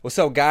What's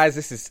up, guys?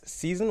 This is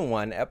Season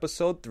 1,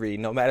 Episode 3,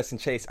 No Madison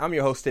Chase. I'm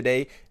your host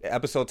today. The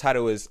episode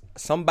title is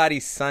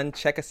Somebody's Son.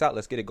 Check us out.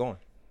 Let's get it going.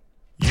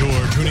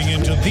 You're tuning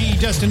into the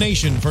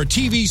destination for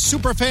TV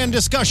superfan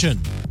discussion,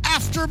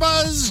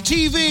 AfterBuzz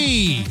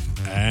TV.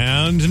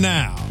 And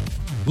now,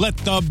 let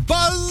the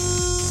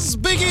buzz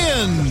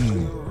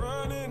begin.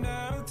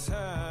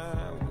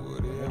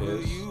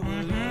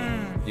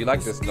 You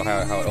like this,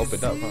 how it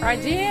opened up, huh? I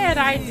did.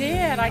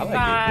 I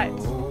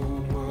thought...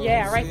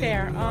 Yeah, right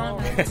there.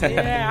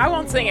 Yeah, I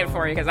won't sing it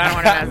for you because I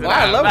don't want to mess it up.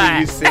 I love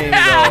when you sing,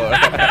 though.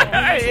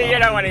 You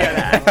don't want to hear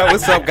that.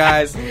 What's up,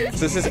 guys? So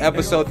this is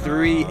Episode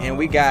 3,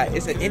 and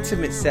it's an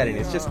intimate setting.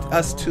 It's just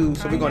us two,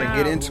 so we're going to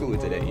get into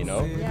it today, you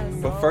know? Yes.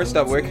 But first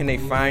up, where can they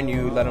find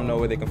you? Let them know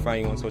where they can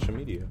find you on social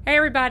media. Hey,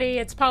 everybody.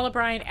 It's Paula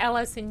Bryant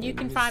Ellis, and you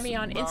can find me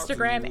on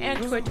Instagram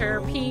and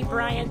Twitter, P.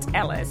 Bryant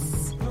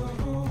Ellis.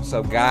 What's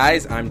up,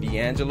 guys? I'm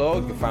D'Angelo.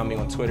 You can find me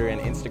on Twitter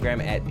and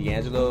Instagram at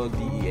D'Angelo,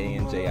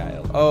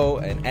 D'Angelo,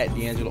 and at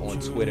D'Angelo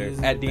on Twitter,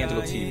 at D'Angelo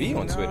TV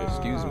on Twitter,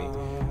 excuse me.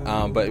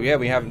 But yeah,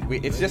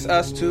 it's just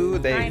us two.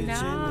 I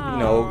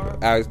know.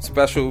 Our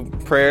special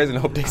prayers and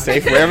hope they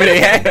safe wherever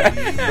they at.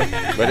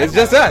 but it's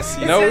just us,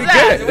 we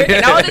get it. We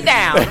can hold it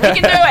down. We can do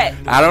it.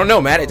 I don't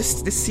know, man.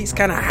 This seat's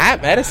kind of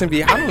hot, Madison.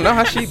 I don't know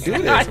how she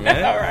do this,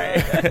 man. All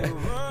right.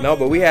 No,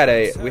 but we had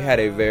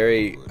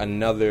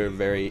another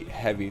very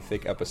heavy,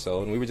 thick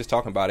episode, and we were just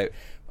talking about it.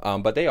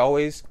 But they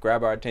always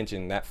grab our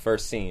attention. That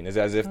first scene is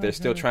as if they're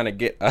still trying to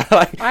get,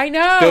 I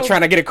know, still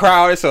trying to get a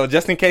crowd. So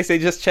just in case they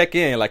just check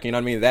in, you know what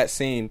I mean. That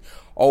scene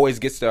always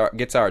gets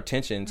our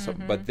attention. So,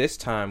 but this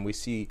time we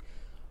see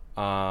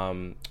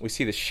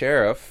the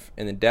sheriff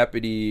and the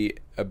deputy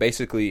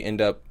basically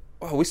end up.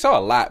 Well, we saw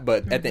a lot,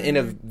 but at the end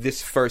of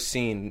this first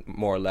scene,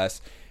 more or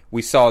less,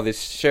 we saw this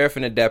sheriff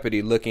and a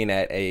deputy looking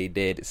at a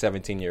dead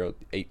 17 to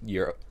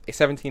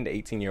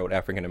 18-year-old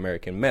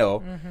African-American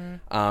male.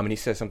 And he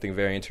said something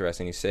very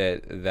interesting. He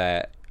said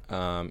that,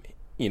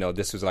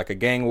 this was like a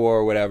gang war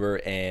or whatever,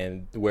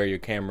 and wear your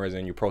cameras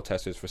and your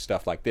protesters for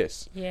stuff like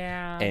this.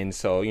 Yeah. And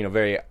so,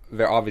 very,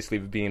 very obviously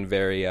being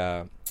very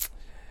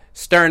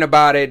stern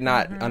about it,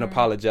 not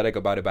unapologetic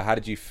about it. But how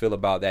did you feel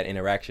about that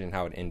interaction and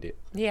how it ended?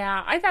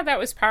 Yeah, I thought that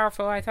was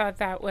powerful. I thought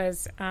that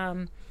was...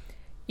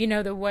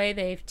 the way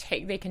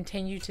they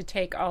continue to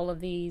take all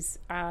of these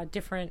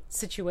different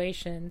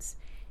situations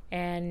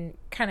and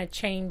kind of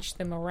change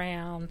them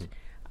around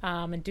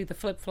and do the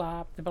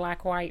flip-flop, the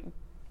black-white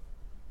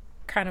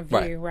kind of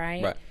view,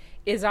 right?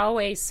 Is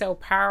always so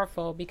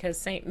powerful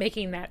because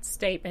making that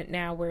statement,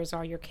 now where's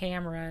all your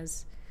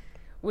cameras,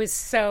 was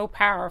so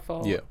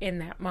powerful in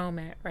that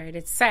moment, right?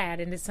 It's sad,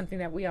 and it's something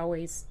that we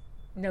always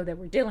know that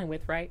we're dealing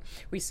with, right?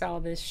 We saw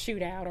this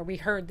shootout, or we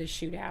heard this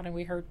shootout, and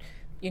we heard...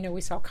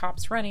 we saw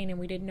cops running and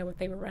we didn't know what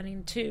they were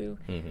running to.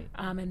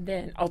 And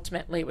then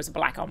ultimately it was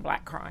black on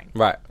black crime.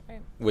 Right.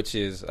 Which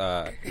is,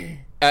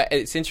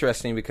 it's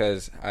interesting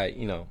because,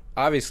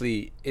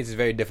 obviously it's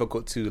very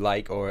difficult to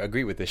like or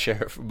agree with the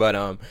sheriff.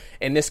 But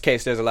in this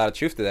case, there's a lot of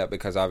truth to that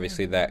because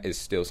obviously that is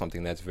still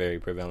something that's very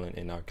prevalent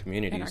in our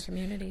communities.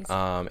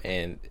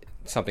 And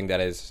something that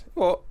is,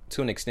 well,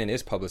 to an extent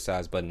is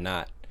publicized, but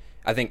not.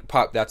 I think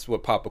that's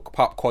what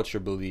pop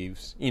culture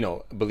believes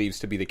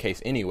to be the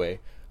case anyway.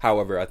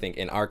 However, I think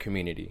in our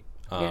community,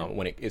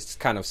 when it's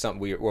kind of something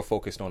we're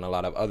focused on a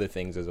lot of other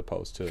things as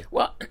opposed to...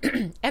 Well,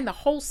 and the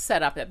whole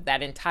setup of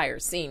that entire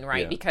scene,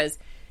 right? Yeah. Because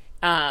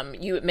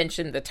you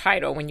mentioned the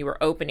title when you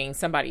were opening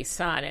Somebody's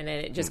Son, and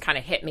then it just kind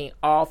of hit me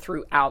all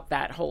throughout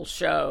that whole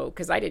show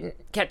because I didn't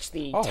catch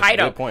the title. That's a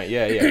good point.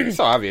 Yeah. It's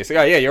so obvious.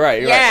 Yeah, you're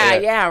right.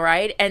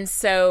 Right. And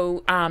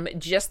so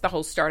just the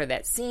whole start of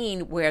that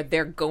scene where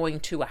they're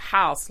going to a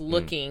house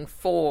looking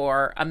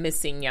for a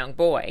missing young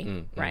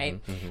boy, right?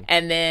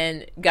 And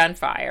then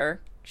gunfire,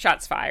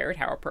 shots fired,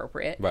 how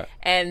appropriate. Right.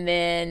 And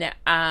then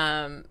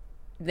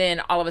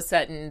all of a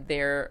sudden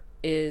there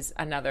is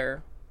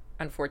another...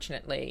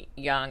 unfortunately,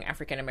 young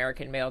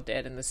African-American male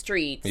dead in the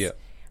streets. Yeah.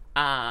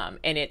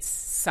 And it's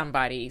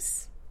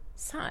somebody's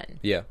son.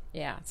 Yeah.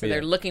 Yeah. So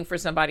they're looking for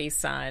somebody's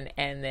son,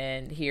 and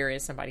then here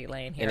is somebody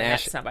laying here, and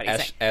that's somebody's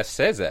son. Ash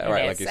says that,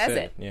 right? Like you said.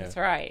 It. Yeah. That's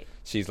right.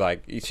 She's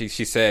like, she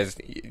says,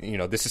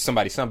 this is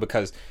somebody's son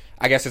because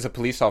I guess as a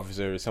police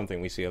officer is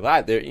something we see a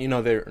lot.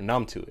 They're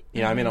numb to it.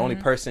 I mean, the only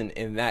person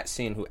in that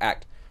scene who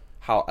act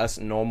how us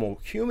normal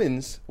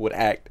humans would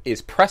act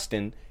is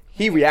Preston.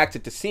 He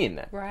reacted to seeing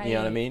that. Right. You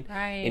know what I mean?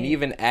 Right. And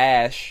even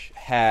Ash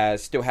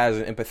still has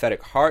an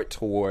empathetic heart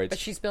towards... But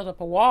she's built up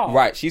a wall.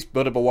 Right. She's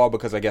built up a wall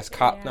because I guess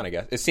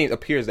it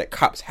appears that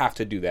cops have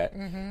to do that.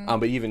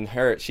 But even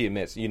her, she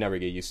admits, you never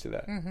get used to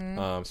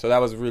that. So that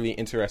was really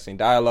interesting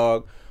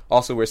dialogue.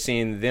 Also, we're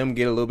seeing them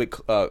get a little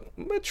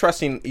bit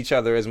trusting each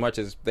other as much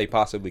as they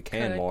possibly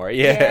can more.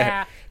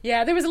 Yeah.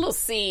 There was a little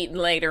scene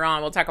later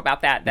on. We'll talk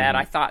about that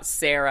I thought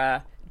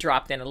Sarah...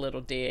 dropped in a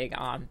little dig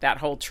on that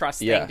whole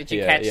trust thing. Did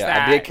you catch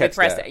that? I did catch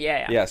that.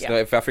 Yes. No,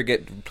 if I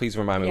forget, please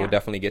remind me. We'll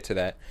definitely get to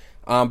that.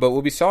 But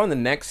what we saw in the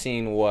next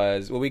scene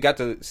was, we got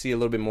to see a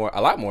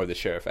lot more of the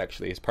sheriff,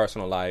 actually, his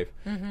personal life.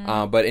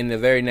 But in the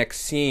very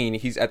next scene,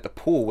 he's at the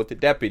pool with the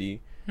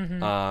deputy,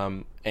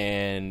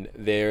 and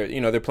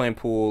they're playing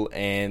pool,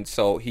 and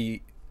so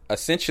he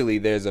essentially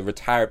there's a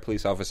retired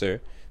police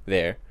officer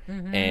there,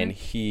 and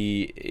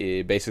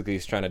he basically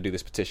is trying to do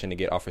this petition to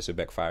get Officer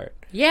Beck fired.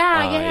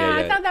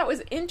 I thought that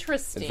was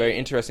interesting. It's very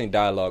interesting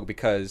dialogue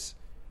because,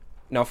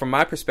 now from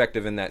my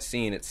perspective in that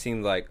scene, it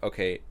seemed like,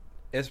 okay,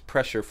 there's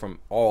pressure from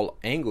all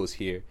angles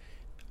here,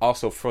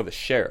 also for the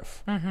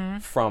sheriff.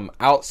 From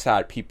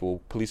outside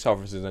people, police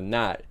officers or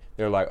not,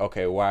 they're like,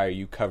 okay, why are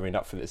you covering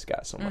up for this guy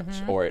so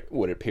much? Or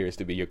what it appears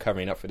to be, you're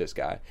covering up for this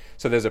guy.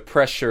 So there's a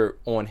pressure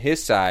on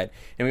his side,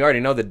 and we already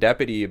know the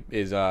deputy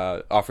is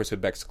Officer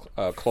Beck's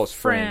close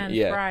friend.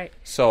 Yeah, right.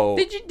 So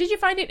did you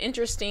find it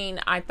interesting?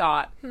 I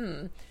thought,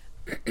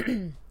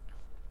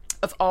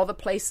 of all the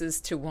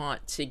places to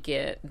want to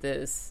get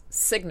this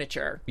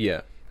signature,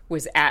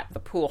 was at the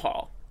pool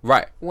hall.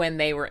 Right. When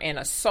they were in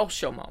a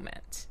social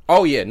moment.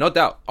 Oh, yeah, no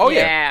doubt. Oh,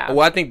 yeah.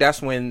 Well, I think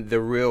that's when the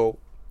real,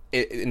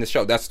 in the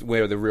show, that's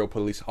where the real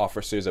police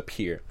officers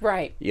appear.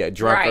 Right. Yeah,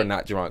 drunk or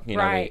not drunk. You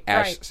know what I mean?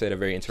 Ash said a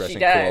very interesting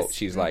quote.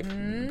 She's like,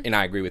 and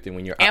I agree with it,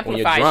 when you're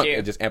drunk,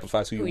 it just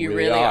amplifies who you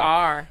really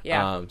are.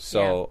 Yeah.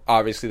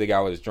 Obviously the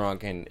guy was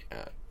drunk and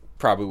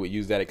probably would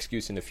use that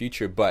excuse in the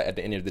future, but at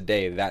the end of the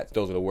day,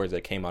 those are the words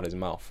that came out of his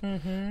mouth.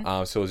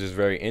 So it was just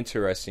very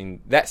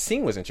interesting. That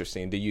scene was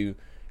interesting.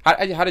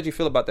 How did you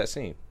feel about that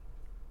scene?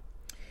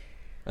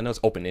 I know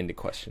it's open-ended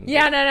question.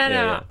 Yeah,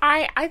 no.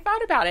 I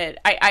thought about it.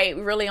 I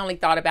really only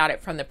thought about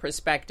it from the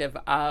perspective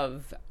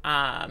of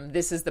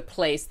this is the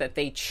place that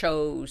they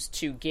chose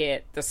to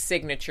get the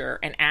signature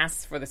and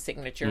ask for the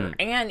signature,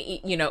 and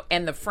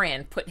and the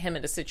friend put him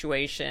in a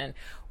situation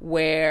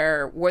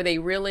where were they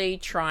really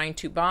trying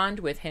to bond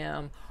with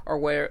him, or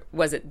where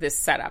was it this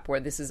setup where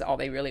this is all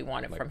they really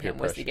wanted from him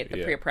was to get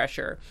the peer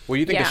pressure? Well,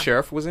 you think the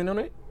sheriff was in on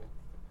it?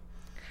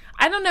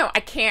 I don't know. I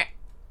can't.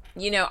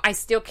 I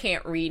still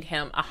can't read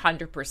him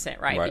 100%,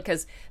 right?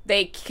 Because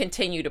they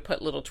continue to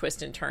put little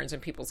twists and turns in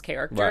people's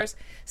characters. Right.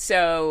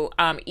 So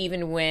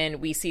even when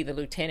we see the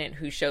lieutenant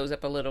who shows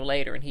up a little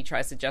later and he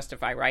tries to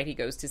justify, right? He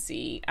goes to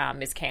see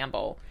Miss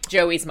Campbell,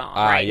 Joey's mom,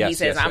 right? Yes, he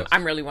says, yes.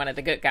 I'm really one of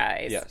the good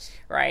guys. Yes.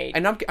 Right.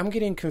 And I'm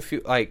getting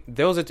confused. Like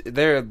those are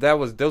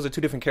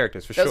two different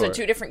characters for sure. Those are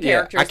two different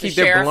characters. I keep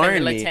the sheriff blurring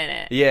and the me.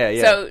 lieutenant.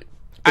 Yeah. So.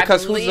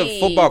 Because who's the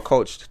football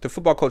coach? The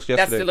football coach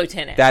yesterday. That's the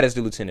lieutenant. That is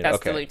the lieutenant.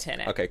 That's the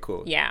lieutenant. Okay,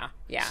 cool. Yeah.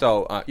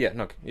 So,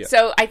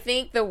 So I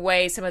think the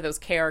way some of those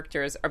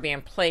characters are being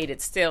played,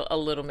 it's still a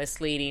little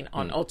misleading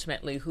on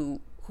ultimately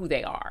who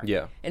they are.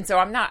 Yeah. And so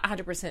I'm not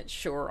 100%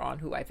 sure on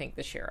who I think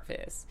the sheriff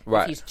is.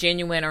 Right. If he's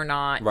genuine or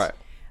not. Right.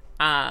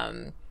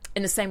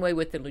 In the same way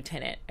with the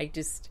lieutenant. I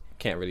just...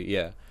 Can't really,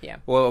 yeah.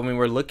 Well, I mean,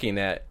 we're looking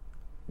at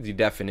the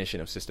definition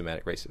of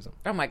systematic racism.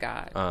 Oh, my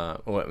God.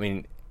 Well, I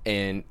mean...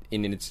 And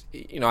it's,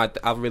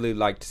 I really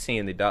liked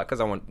seeing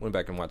because I went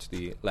back and watched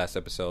the last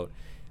episode,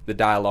 the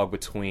dialogue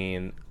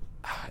between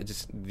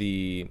just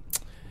the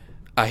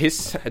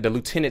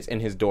lieutenant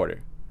and his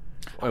daughter.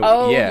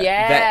 Oh,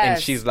 yeah.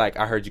 And she's like,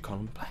 I heard you call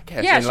him a black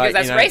ass. Yeah, she goes,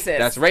 that's racist.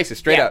 That's racist,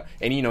 straight up.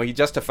 And, he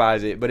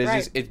justifies it, but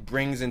it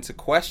brings into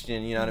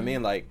question, you know what I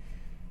mean? Like,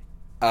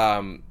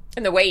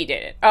 and the way he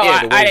did it. Oh,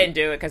 I didn't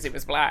do it because he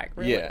was black.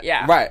 Really?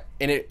 Yeah. Right.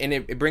 And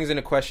it brings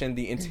into question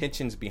the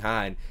intentions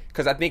behind,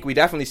 because I think we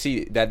definitely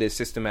see that there's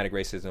systematic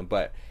racism,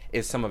 but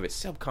is some of it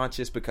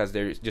subconscious because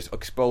they're just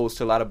exposed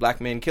to a lot of black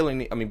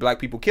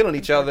people killing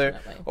each other,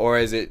 or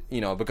is it,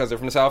 because they're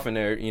from the South and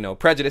they're,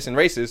 prejudiced and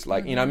racist,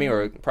 like, you know what I mean,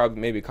 or probably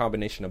maybe a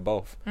combination of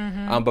both.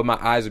 But my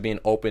eyes are being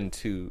open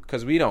to,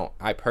 because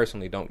I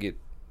personally don't get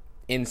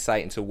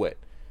insight into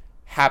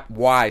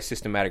why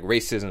systematic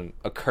racism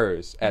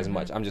occurs as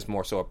much. I'm just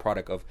more so a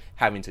product of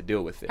having to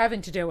deal with it.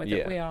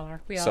 We all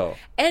are. We all are.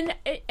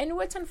 And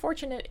what's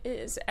unfortunate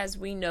is, as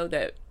we know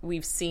that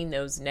we've seen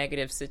those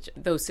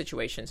those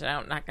situations, and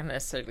I'm not going to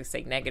necessarily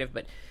say negative,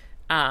 but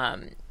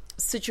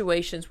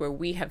situations where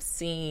we have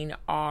seen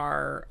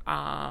our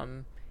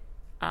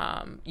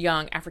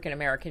young African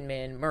American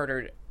men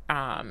murdered,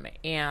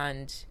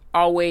 and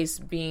always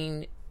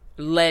being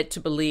led to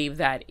believe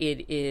that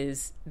it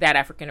is that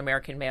African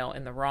American male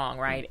in the wrong,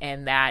 right?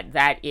 And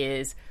that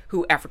is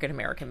who African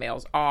American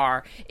males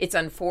are. It's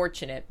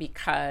unfortunate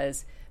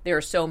because there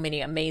are so many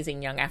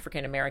amazing young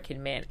African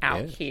American men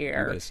out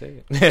here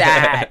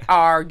that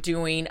are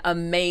doing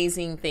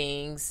amazing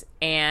things,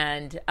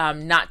 and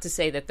not to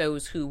say that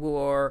those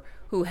who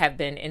have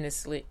been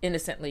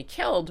innocently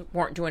killed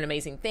weren't doing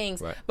amazing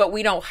things, but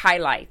we don't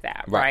highlight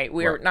that, right?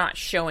 We're not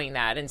showing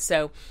that. And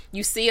so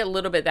you see a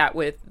little bit that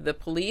with the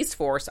police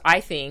force, I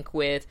think,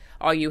 with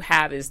all you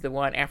have is the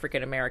one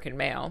African-American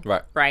male,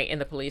 right, in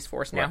the police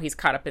force. Now he's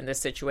caught up in this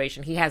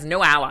situation. He has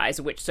no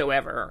allies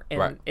whatsoever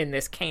in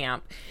this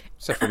camp.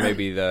 Except for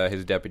maybe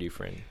his deputy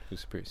friend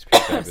who's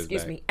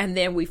excuse me. And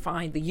then we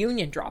find the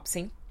union drops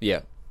him.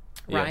 Yeah.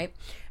 Right?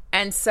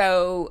 And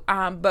so,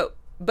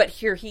 But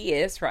here he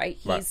is, right?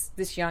 He's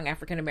this young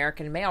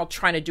African-American male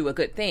trying to do a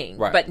good thing.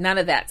 Right. But none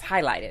of that's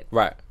highlighted.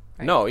 Right.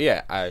 No,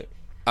 yeah.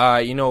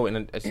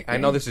 And I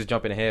know this is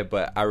jumping ahead,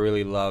 but I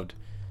really loved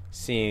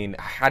seeing,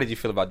 how did you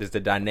feel about this,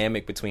 the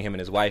dynamic between him and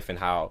his wife, and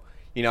how,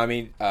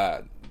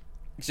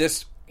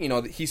 just, you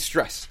know, he's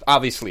stressed,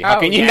 obviously. How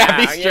can you not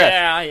be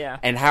stressed? Yeah.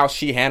 And how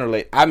she handled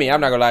it. I mean,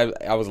 I'm not gonna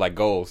lie, I was like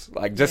goals.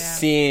 Like, just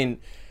seeing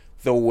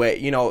the way,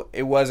 you know,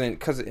 it wasn't,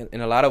 because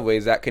in a lot of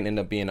ways that can end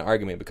up being an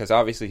argument, because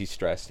obviously he's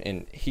stressed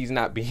and he's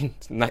not being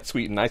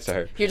sweet and nice to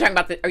her. Are you talking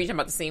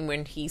about the scene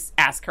when he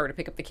asked her to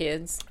pick up the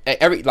kids?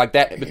 Like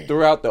that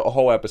throughout the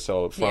whole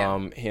episode,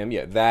 from him,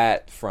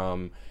 that,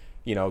 from,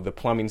 you know, the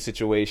plumbing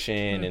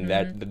situation and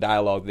that the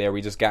dialogue there,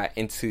 we just got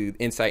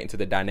insight into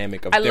the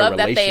dynamic of their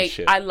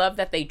relationship. I love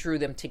that they drew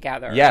them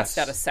together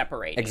instead of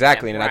separating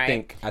exactly, them, and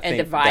right? I think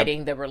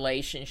dividing the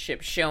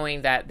relationship,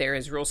 showing that there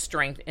is real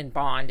strength and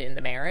bond in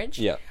the marriage.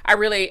 Yeah, I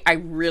really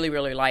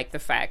like the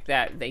fact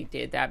that they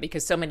did that,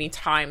 because so many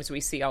times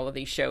we see all of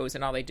these shows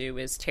and all they do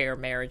is tear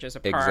marriages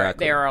apart.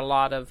 Exactly. There are a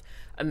lot of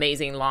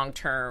amazing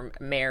long-term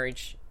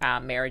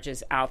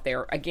marriages out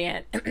there.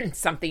 Again,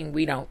 something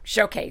we don't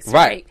showcase,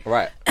 right?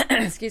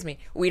 Excuse me,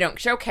 we don't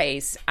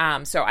showcase.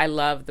 So I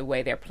love the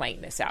way they're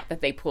playing this out,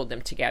 that they pulled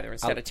them together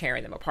instead of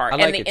tearing them apart.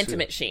 Like and the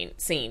intimate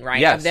scene,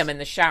 right, yes. of them in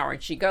the shower,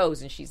 and she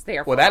goes and she's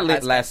there. Well,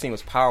 that last scene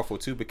was powerful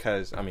too,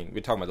 because I mean,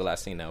 we're talking about the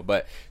last scene now,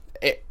 but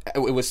it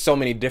was so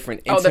many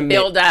different intimate, the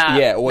build up,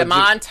 the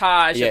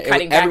montage of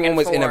cutting back everyone and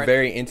was forth. in a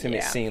very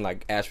intimate scene,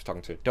 like Ash was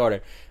talking to her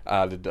daughter,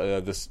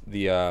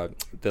 the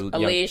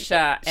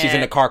Alicia, she's in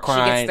the car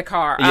crying. She gets the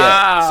car.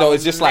 So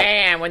it's just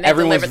man, like when they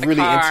everyone's delivered the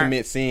really car.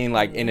 intimate scene,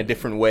 like in a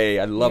different way.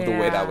 I love the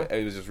way that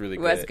it was just really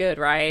good. It was good,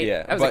 right?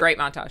 Yeah, that was a great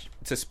montage.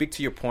 To speak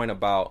to your point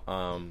about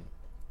the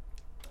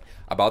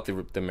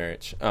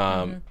marriage,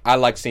 I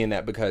like seeing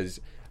that,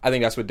 because I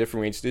think that's what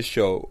differentiates this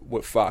show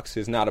with Fox.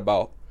 Is not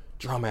about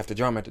drama after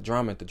drama after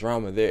drama after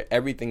drama.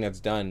 Everything that's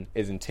done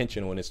is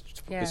intentional, and it's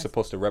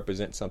supposed to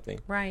represent something.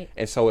 Right.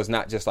 And so it's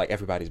not just like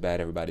everybody's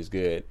bad, everybody's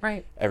good.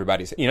 Right.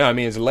 Everybody's, you know what I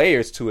mean? There's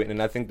layers to it,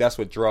 and I think that's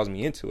what draws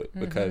me into it,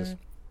 because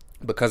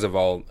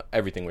of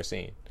everything we're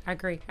seeing. I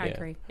agree.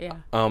 Yeah.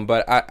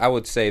 But I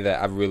would say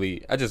that I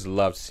just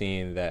loved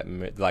seeing that,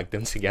 like,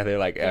 them together,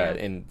 like,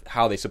 and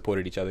how they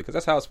supported each other, because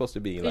that's how it's supposed to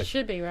be. Like, it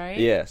should be, right?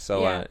 Yeah.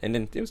 So, and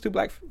then it was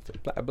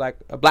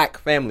a black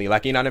family,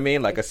 like, you know what I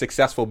mean, like a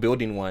successful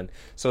building one.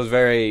 So it was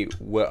very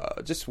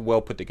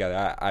well put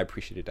together. I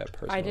appreciated that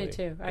personally.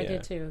 I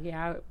did too.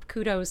 Yeah.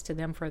 Kudos to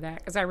them for that,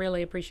 because I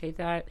really appreciate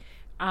that.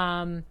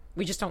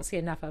 We just don't see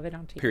enough of it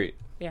on TV. Period.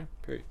 Yeah.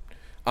 Period.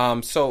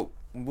 So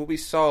what we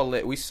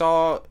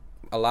saw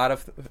a lot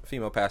of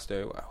female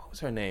pastor. What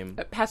was her name?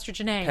 Pastor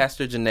Janae.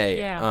 Pastor Janae.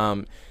 Yeah.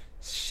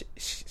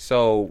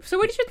 So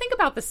what did you think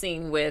about the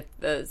scene with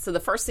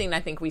the first scene I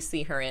think we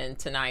see her in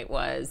tonight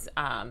was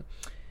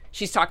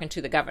she's talking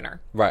to the governor.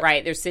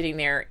 Right. They're sitting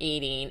there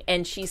eating,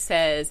 and she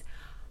says,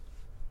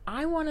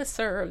 I want to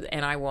serve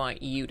and I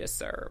want you to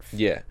serve.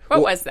 Yeah.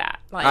 What was that?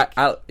 Like,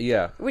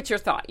 yeah. What's your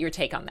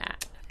take on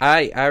that?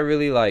 I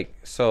really like,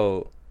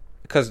 so,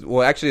 because,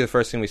 well, actually the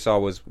first thing we saw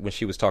was when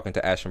she was talking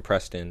to Ash and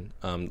Preston,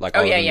 like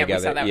all of them together. We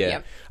saw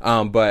that.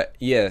 But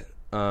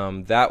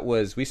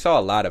we saw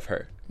a lot of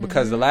her,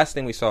 because the last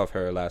thing we saw of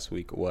her last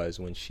week was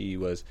when she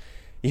was,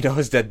 you know,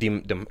 it's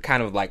the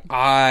kind of like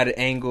odd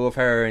angle of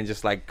her, and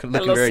just like looking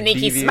little very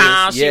sneaky devious.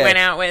 smile she went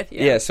out with.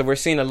 Yeah, so we're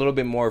seeing a little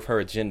bit more of her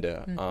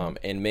agenda,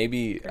 and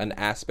maybe an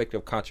aspect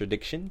of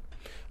contradiction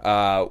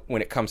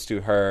when it comes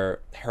to her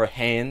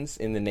hands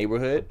in the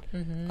neighborhood.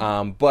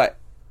 But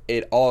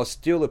it all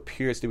still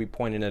appears to be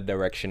pointing in a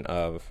direction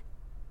of,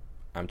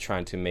 I'm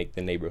trying to make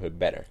the neighborhood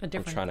better.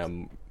 I'm trying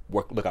to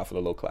look out for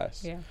the low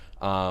class. Yeah.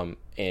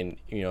 And,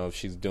 you know,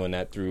 she's doing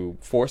that through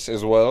force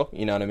as well.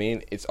 You know what I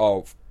mean? It's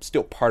all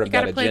still part of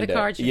that agenda. You got to play the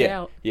cards you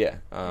dealt. Yeah.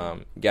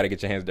 You got to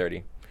get your hands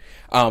dirty.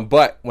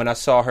 But when I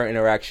saw her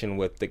interaction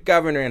with the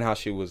governor and how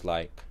she was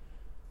like,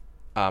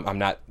 I'm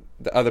not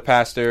the other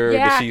pastor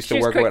that she used to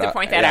work with. To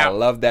point that out. I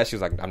love that. She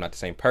was like, I'm not the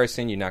same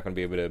person. We're not going to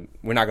be able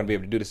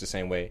to do this the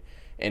same way.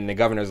 And the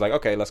governor's like,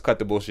 okay, let's cut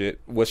the bullshit.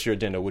 What's your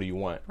agenda? What do you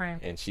want? Right.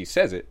 And she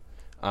says it.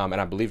 And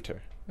I believed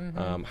her.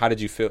 How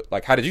did you feel?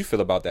 Like, how did you feel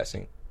about that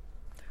scene?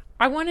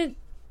 I wanted,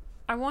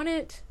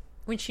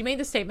 when she made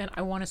the statement,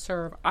 I want to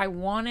serve, I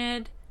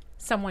wanted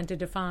someone to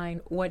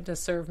define what does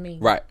serve mean.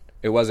 Right.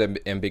 It was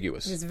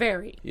ambiguous. It was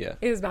very. Yeah.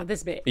 It was about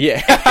this big.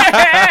 Yeah.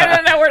 I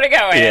don't know where to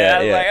go with it.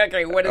 I was like,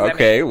 okay, what does that mean?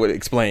 Okay, well,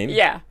 explain.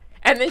 Yeah.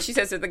 And then she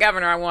says to the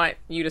governor, I want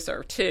you to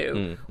serve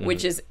too,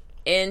 which is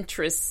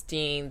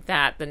interesting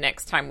that the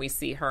next time we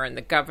see her and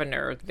the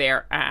governor,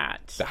 they're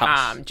at the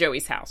house.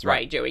 Joey's house,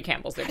 right? Joey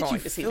Campbell's. They're going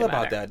to see the mother.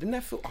 How did you feel about that? Didn't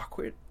that feel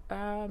awkward?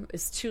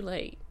 It's too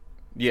late.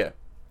 Yeah.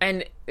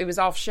 And it was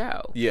off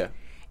show. Yeah.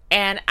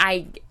 And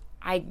I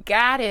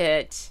got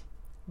it,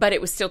 but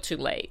it was still too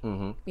late.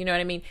 You know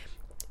what I mean?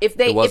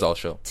 It was all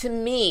show. To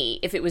me,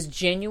 if it was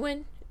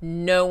genuine,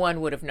 no one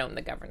would have known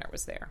the governor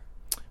was there.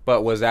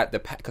 But was that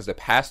because the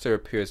pastor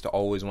appears to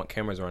always want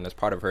cameras on as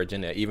part of her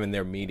agenda, even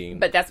their meeting.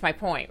 But that's my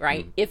point,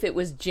 right? If it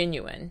was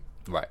genuine.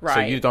 Right. So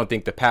you don't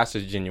think the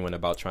pastor's genuine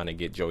about trying to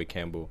get Joey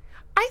Campbell?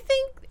 I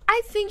think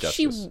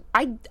Justice.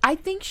 I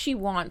think she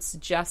wants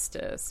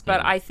justice,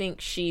 but I think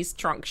she's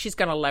going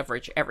to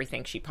leverage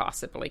everything she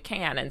possibly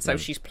can, and so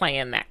she's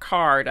playing that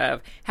card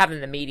of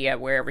having the media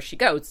wherever she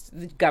goes.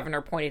 The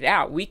governor pointed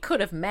out we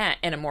could have met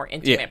in a more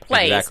intimate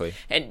place, exactly.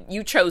 and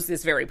you chose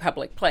this very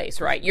public place,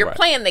 right? You're Right.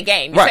 playing the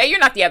game. You Right. say you're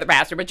not the other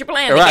bastard, but you're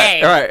playing the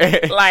Right, game.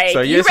 right. Like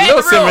So you it's read a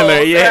little the similar.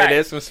 rules, Yeah, right.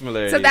 there's some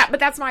similarities. But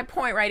that's my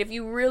point, right? If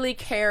you really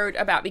cared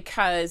about,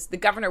 because the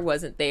governor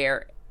wasn't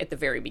there at the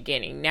very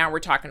beginning. Now we're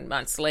talking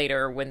months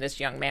later when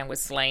this young man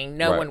was slain.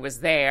 No Right. one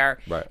was there,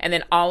 Right. and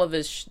then all of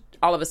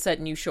a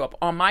sudden you show up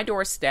on my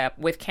doorstep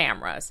with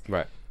cameras.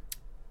 Right,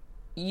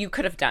 You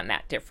could have done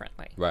that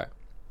differently. right,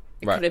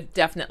 It right. could have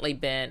definitely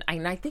been.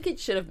 And I think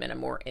it should have been a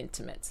more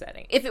intimate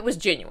setting if it was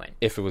genuine.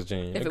 If it was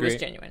genuine. If it was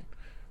genuine.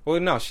 Well,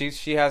 no, she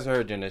has her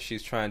agenda.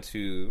 She's trying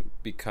to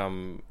But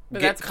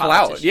get that's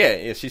clout.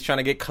 politician. Yeah, she's trying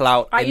to get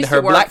clout I in used her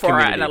to work black for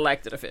community. an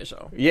elected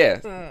official.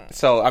 Yeah.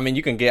 So, I mean,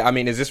 you can get. I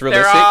mean, is this They're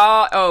realistic?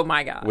 all. Oh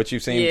my god. What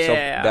you've seen, Yeah, so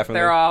definitely.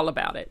 they're all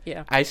about it.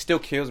 Yeah. It still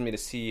kills me to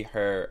see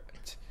her.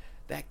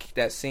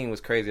 That scene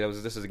was crazy.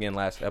 This is again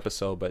last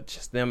episode, but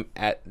just them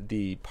at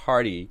the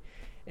party,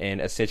 and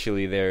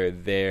essentially they're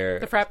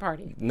The frat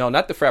party. No,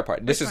 not the frat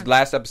party. This is one?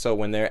 last episode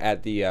when they're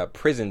at the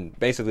prison.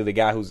 Basically, the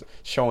guy who's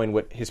showing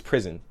what his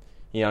prison.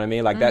 You know what I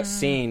mean? Like that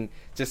scene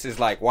just is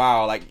like,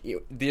 wow, like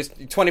this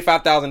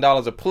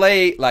 $25,000 a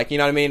plate. Like, you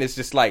know what I mean? It's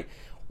just like,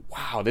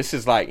 wow, this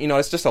is like,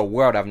 it's just a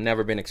world I've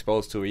never been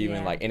exposed to, or even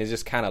Yeah. like, and it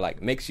just kind of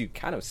like makes you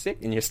kind of sick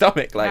in your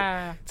stomach, like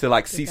Yeah, to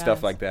like see does.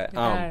 stuff like that. It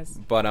does.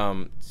 But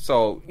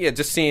so yeah,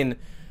 just seeing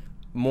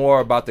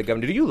more about the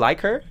governor. Do you like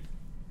her?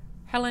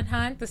 Helen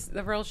Hunt,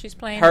 the role she's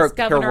playing, Her is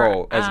Governor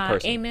role as a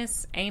person.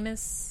 Amos,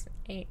 is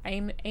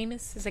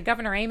it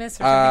Governor Amos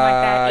or something like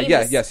that?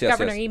 Amos, Yes,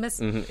 Governor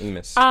yes. Amos.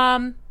 Amos.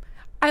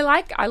 I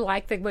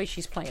like the way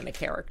she's playing the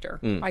character.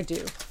 I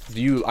do.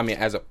 Do you? I mean,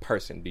 as a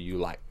person, do you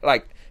like?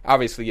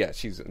 Obviously, yeah,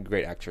 she's a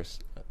great actress,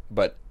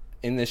 but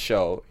in this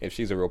show, if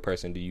she's a real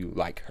person, do you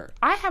like her?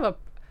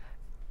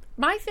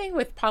 My thing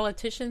with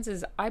politicians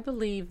is I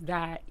believe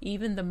that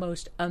even the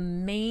most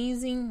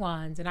amazing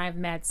ones, and I've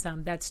met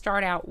some that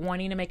start out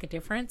wanting to make a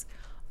difference,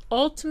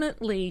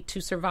 ultimately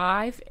to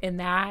survive in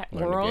that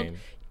Learn the world, game.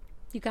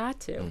 you got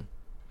to.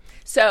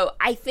 So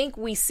I think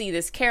we see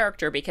this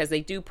character because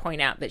they do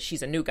point out that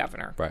she's a new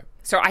governor. Right.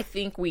 So I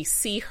think we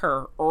see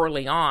her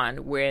early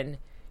on when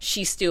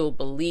she still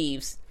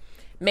believes,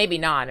 maybe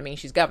not, I mean,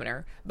 she's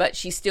governor, but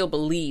she still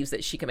believes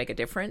that she can make a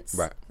difference.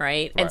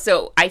 Right. And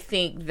so I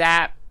think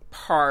that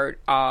part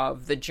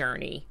of the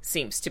journey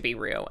seems to be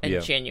real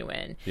and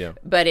genuine. Yeah.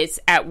 But it's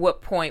at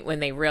what point when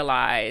they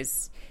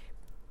realize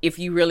if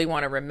you really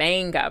want to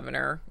remain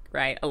governor,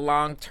 right, a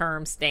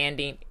long-term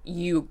standing,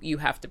 you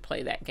have to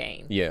play that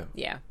game. Yeah.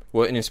 Yeah.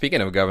 Well, and then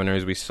speaking of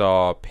governors, we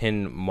saw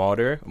Penn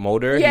Mulder.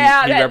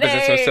 Yeah, he that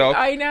represents name. himself.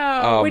 I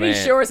know. Oh, when man. he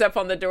shores up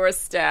on the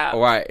doorstep.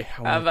 Right.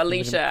 Of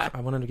Alicia. I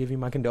wanted to give you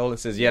my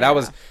condolences. Yeah,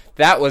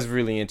 that was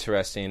really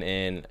interesting,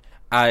 and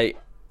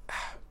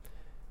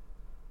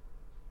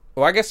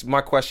well, I guess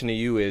my question to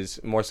you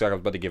is more so I was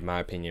about to give my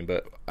opinion,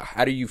 but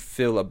how do you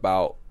feel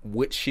about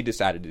what she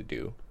decided to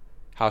do,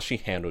 how she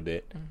handled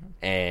it,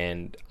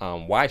 and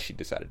why she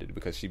decided to do it?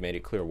 Because she made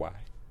it clear why.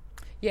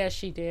 Yeah,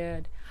 she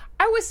did.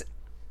 I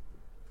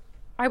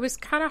was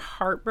kind of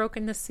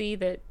heartbroken to see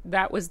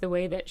that was the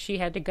way that she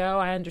had to go.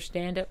 I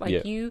understand it.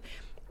 Like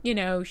you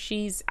know,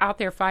 she's out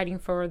there fighting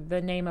for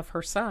the name of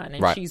her son,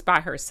 and she's by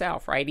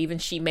herself, right? Even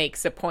she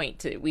makes a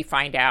point we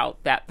find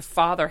out that the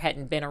father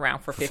hadn't been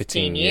around for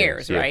 15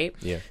 years, right?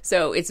 Yeah.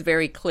 So it's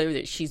very clear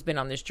that she's been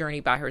on this journey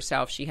by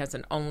herself. She has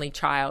an only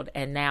child,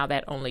 and now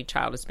that only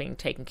child is being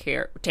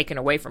taken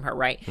away from her,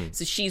 right?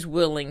 So she's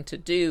willing to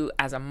do,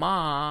 as a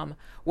mom,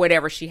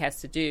 whatever she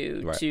has to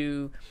do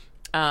to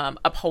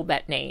uphold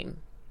that name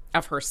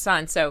of her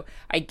son. So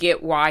I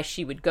get why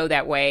she would go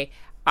that way.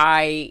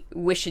 I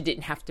wish it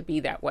didn't have to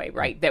be that way,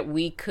 right? That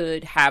we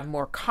could have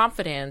more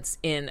confidence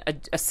in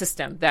a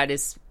system that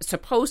is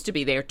supposed to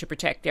be there to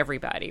protect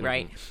everybody,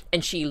 right?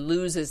 And she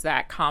loses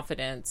that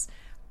confidence,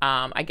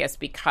 I guess,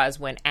 because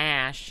when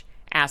Ash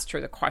asked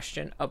her the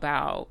question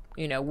about,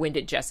 when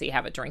did Jesse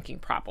have a drinking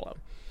problem?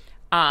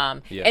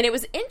 And it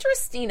was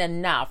interesting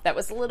enough. That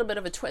was a little bit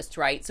of a twist,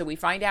 right? So we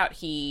find out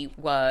he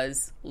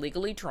was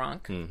legally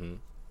drunk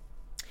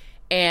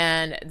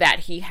and that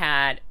he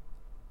had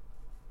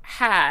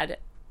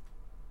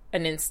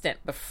an instant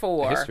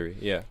before. History,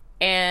 yeah.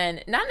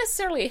 And not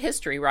necessarily a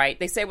history, right?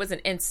 They say it was an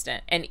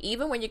instant. And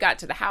even when you got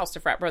to the house, the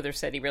frat brother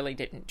said he really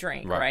didn't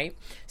drink, right?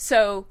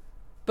 So,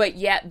 but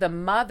yet the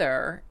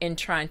mother, in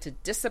trying to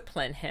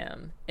discipline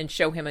him and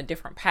show him a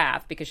different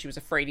path because she was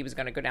afraid he was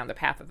going to go down the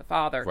path of the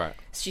father,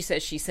 she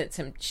says she sends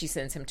him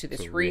to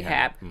this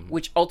rehab,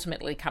 which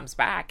ultimately comes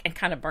back and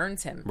kind of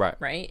burns him,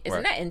 right?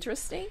 Isn't that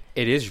interesting?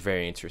 It is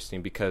very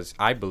interesting because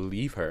I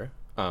believe her,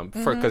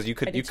 because you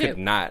could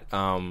not,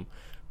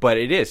 but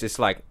it's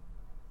like,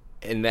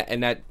 and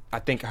that I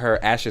think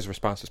her Ash's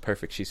response was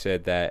perfect. She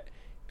said that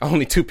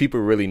only two people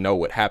really know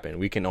what happened.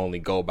 We can only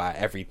go by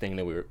everything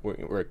that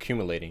we're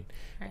accumulating.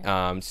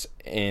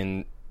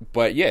 And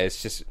but yeah,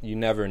 it's just, you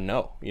never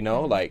know, you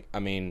know, like, I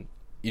mean,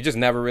 you just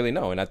never really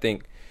know. And I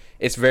think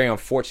it's very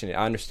unfortunate.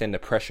 I understand the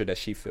pressure that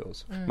she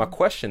feels. My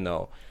question,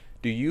 though,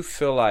 do you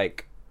feel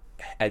like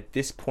at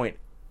this point,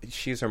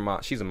 she's a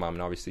mom,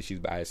 and obviously she's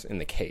biased in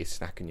the case,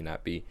 how can you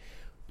not be?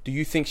 Do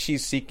you think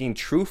she's seeking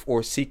truth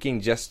or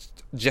seeking just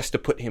to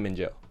put him in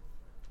jail?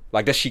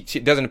 Like, does she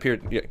doesn't appear,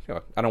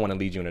 I don't want to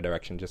lead you in a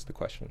direction, just the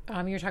question.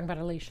 You're talking about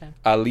Alicia.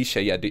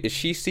 Alicia, yeah. Is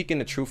she seeking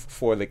the truth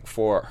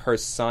for her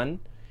son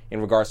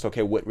in regards to,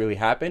 okay, what really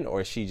happened,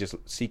 or is she just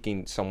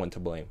seeking someone to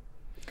blame?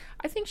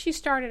 I think she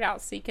started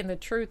out seeking the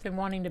truth and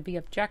wanting to be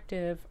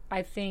objective.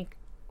 I think,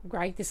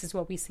 right, this is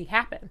what we see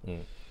happen.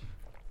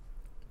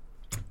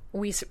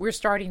 We're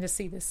starting to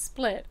see this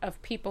split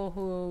of people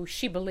who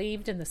she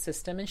believed in the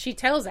system. And she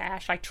tells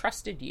Ash, I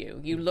trusted you.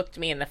 You looked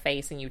me in the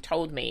face and you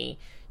told me,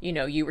 you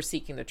know, you were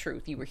seeking the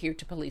truth. You were here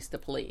to police the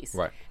police.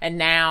 Right. And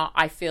now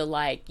I feel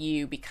like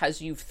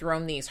because you've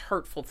thrown these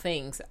hurtful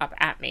things up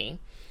at me,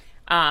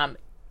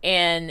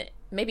 and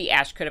maybe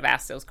Ash could have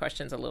asked those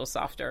questions a little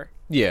softer.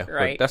 Yeah,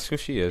 right. That's who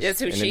she is. That's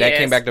who she that is.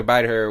 came back to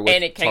bite her with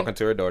And it talking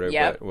to her daughter.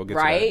 Yep, but we'll get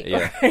right? to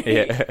that.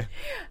 Yeah.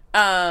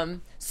 Yeah.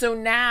 So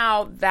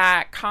now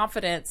that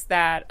confidence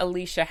that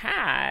Alicia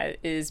had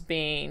is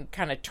being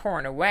kind of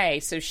torn away.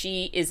 So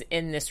she is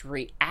in this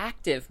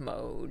reactive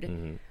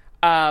mode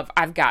of,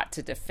 I've got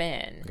to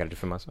defend. I got to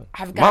defend my son.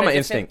 Mama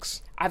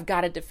instincts. I've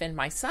got to defend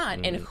my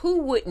son. And who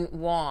wouldn't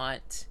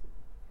want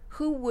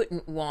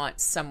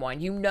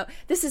someone, you know,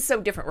 this is so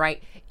different,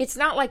 right? It's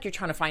not like you're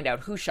trying to find out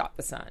who shot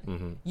the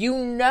son. You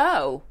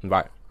know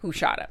Right. who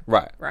shot him.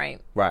 Right. Right.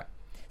 Right.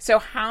 So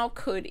how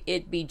could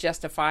it be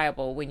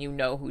justifiable when you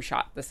know who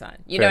shot the son?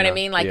 You know Fair what enough. I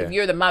mean? Like, Yeah. if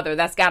you're the mother,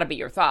 that's got to be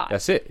your thought.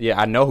 That's it. Yeah,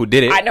 I know who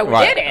did it. I know who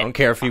Right. did it. I don't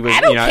care if he was.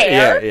 I don't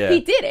care. Yeah. He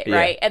did it, Yeah.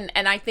 right? And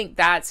I think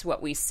that's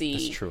what we see.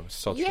 That's true.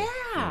 So true.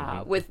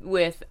 Yeah, with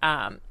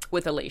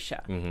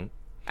Alicia.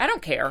 I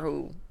don't care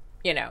who.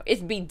 You know,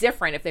 it'd be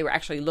different if they were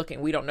actually looking.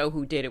 We don't know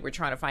who did it. We're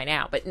trying to find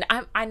out. But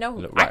I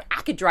know. Right.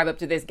 I could drive up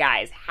to this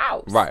guy's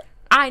house. Right.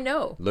 I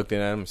know. Looked at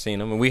them, seen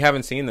them, and we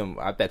haven't seen them.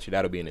 I bet you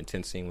that'll be an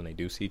intense scene when they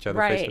do see each other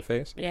face to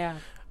face. Yeah.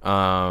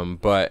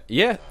 But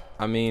yeah,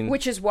 I mean,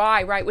 Which is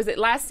why, right? Was it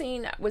last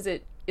scene?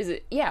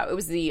 Yeah, it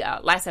was the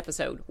last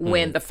episode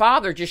when the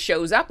father just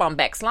shows up on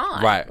Beck's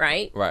lawn.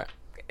 Right.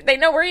 They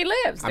know where he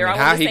lives. I They're mean,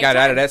 all how in the he same got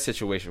out town. of that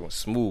situation was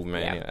smooth,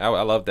 man. Yeah. Yeah,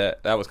 I love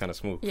that. That was kind of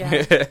smooth.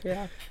 Yeah.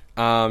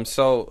 Yeah.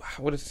 So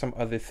what are some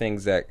other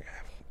things that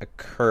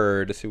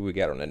occurred? Let's see what we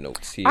got on the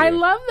notes here. I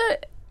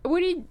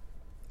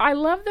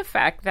love the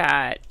fact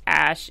that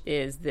Ash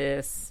is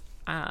this.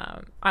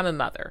 I'm a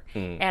mother,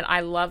 and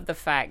I love the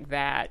fact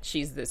that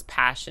she's this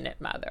passionate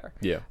mother.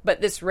 Yeah.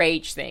 But this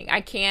rage thing,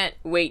 I can't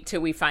wait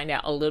till we find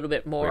out a little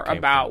bit more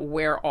about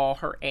where all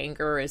her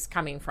anger is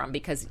coming from,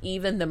 because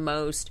even the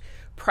most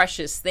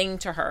precious thing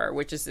to her,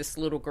 which is this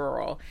little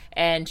girl,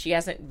 and she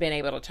hasn't been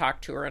able to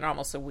talk to her in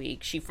almost a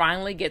week. She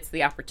finally gets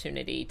the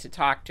opportunity to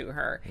talk to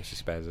her. And she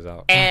spazzes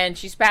out. And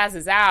she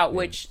spazzes out,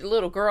 which the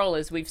little girl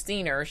is, we've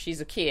seen her,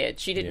 she's a kid.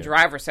 She didn't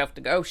drive herself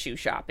to go shoe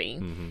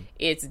shopping.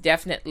 It's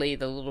definitely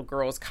the little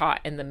girl's caught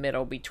in the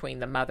middle between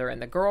the mother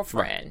and the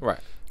girlfriend. Right.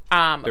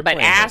 But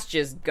Ash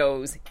just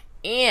goes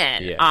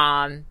in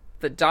on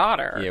the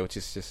daughter. Yeah, which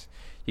is just,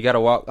 you got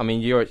to walk. I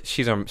mean,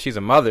 she's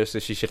a mother, so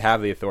she should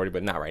have the authority,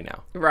 but not right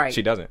now. Right.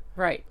 She doesn't.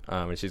 Right.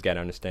 And she's got to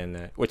understand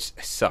that, which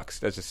sucks.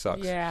 That just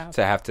sucks. Yeah.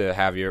 To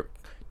have your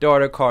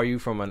daughter call you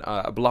from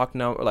a block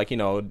number, like,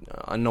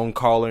 unknown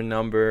caller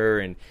number,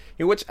 and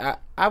which I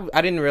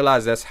didn't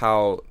realize that's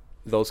how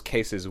those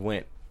cases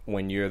went.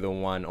 When you're the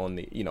one on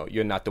the,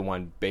 you're not the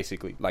one,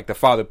 basically, like the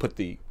father put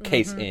the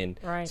case in,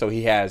 right. So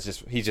he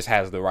just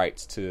has the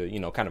rights to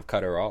kind of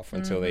cut her off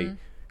until they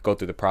go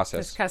through the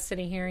process. This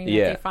custody hearing that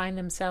Yeah. they find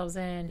themselves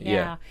in. Yeah.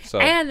 Yeah. So-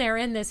 and they're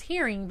in this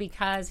hearing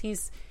because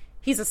he's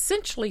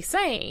essentially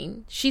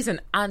saying she's an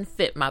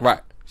unfit mother. Right.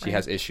 She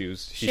has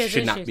issues. She has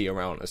should not issues. be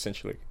around,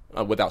 essentially,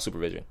 without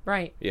supervision.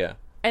 Right. Yeah.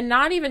 And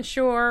not even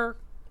sure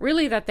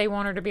really that they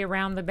want her to be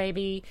around the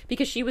baby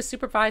because she was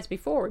supervised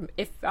before.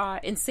 If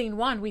in scene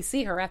 1 we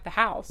see her at the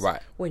house, Right.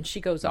 when she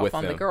goes off With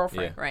on the them,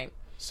 girlfriend, yeah. right?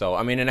 So,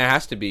 I mean, and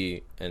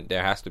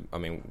I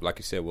mean, like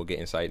you said, we'll get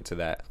insight into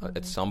that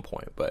at some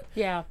point, but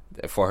Yeah.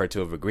 for her to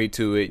have agreed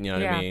to it, you know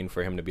what Yeah. I mean?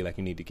 For him to be like,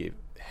 you need to get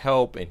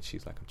help, and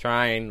she's like, I'm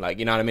trying, like,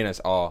 you know what I mean? It's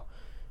all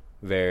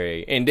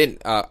very, and then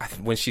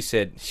when she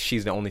said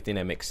she's the only thing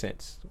that makes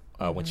sense,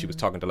 when she was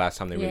talking the last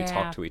time they really Yeah,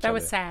 talked to each that other.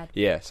 was sad.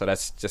 Yeah, so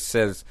that's just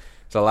says,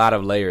 there's a lot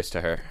of layers to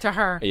her. To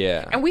her.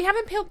 Yeah. And we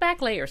haven't peeled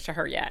back layers to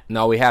her yet.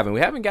 No, we haven't. We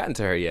haven't gotten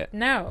to her yet.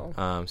 No.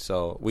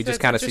 So we So just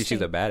it's kind of see she's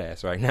interesting. a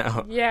badass right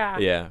now. Yeah.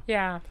 Yeah.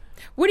 Yeah.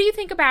 What do you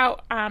think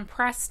about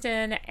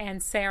Preston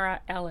and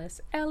Sarah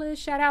Ellis?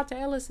 Shout out to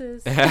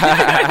Ellis's.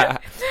 They're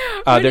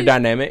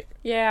dynamic.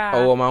 Yeah.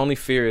 Oh, well, my only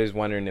fear is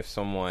wondering if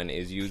someone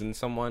is using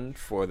someone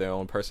for their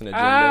own personal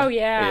agenda. Oh,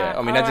 yeah. Yeah.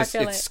 I mean, Oh, that just I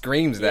feel it it.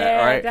 screams that,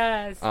 Yeah, right?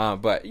 it does.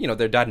 But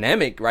their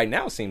dynamic right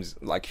now seems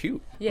like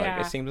cute. Yeah.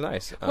 Like, it seems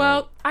nice.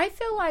 Well, I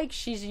feel like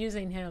she's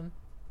using him.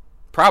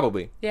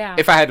 probably. Yeah.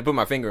 If I had to put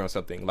my finger on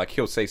something, like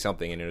he'll say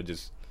something and it'll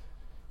just,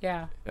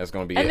 Yeah. That's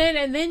going to be and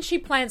it. then she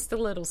plants the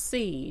little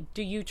seed.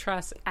 Do you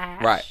trust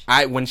Ash?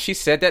 Right. When she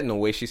said that and the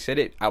way she said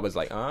it, I was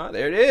like,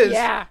 there it is.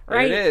 Yeah,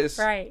 right. There it is.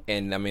 Right.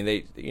 And I mean,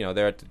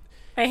 they're at the,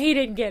 and he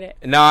didn't get it.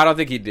 no, I don't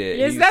think he did.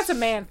 Yes, that's a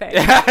man thing.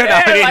 No, he like,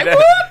 didn't.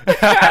 whoop!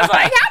 I was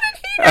like, how did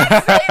he not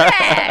see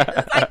that?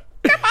 It's like,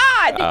 come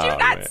on, did you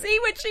not see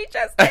what she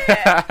just did?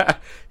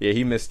 Yeah,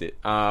 he missed it.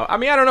 I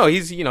mean, I don't know.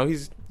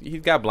 He's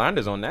got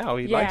blinders on now.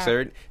 He likes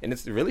her, and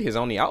it's really his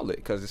only outlet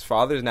because his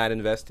father's not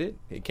invested.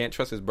 He can't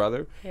trust his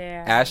brother.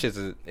 Yeah. Ash is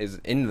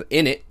in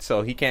it,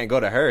 so he can't go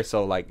to her.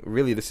 So like,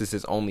 really, this is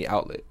his only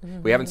outlet.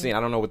 Mm-hmm. We haven't seen. I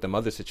don't know what the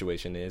mother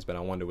situation is, but I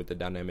wonder what the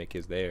dynamic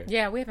is there.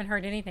 Yeah, we haven't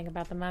heard anything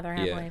about the mother,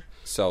 have we?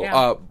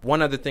 So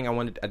one other thing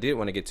I did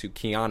want to get to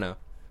Kiana,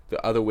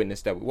 the other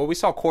witness that we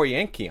saw Corey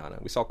and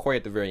Kiana. We saw Corey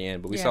at the very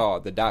end, but we saw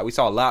we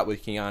saw a lot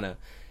with Kiana.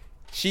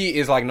 She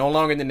is like no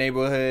longer in the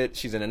neighborhood.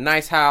 She's in a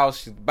nice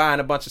house. She's buying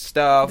a bunch of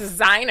stuff.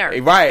 Designer.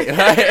 Right. She's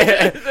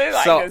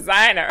like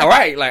designer. All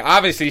right. Like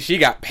obviously she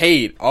got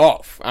paid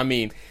off. I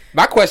mean,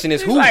 my question is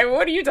She's who? like,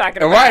 what are you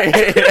talking about? Right.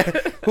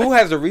 Who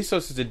has the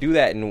resources to do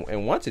that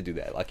and want to do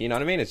that? Like, you know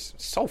what I mean? It's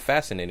so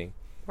fascinating.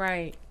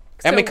 Right.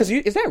 I mean, because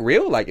is that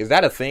real? Like, is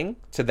that a thing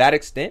to that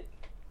extent?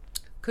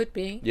 Could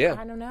be. Yeah.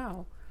 I don't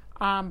know.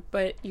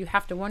 But you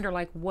have to wonder,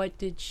 like, what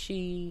did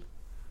she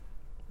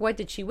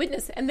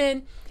witness? And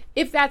then,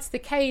 if that's the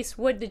case,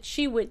 what did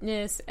she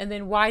witness? And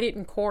then, why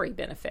didn't Corey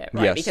benefit?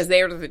 Right? Yes. Because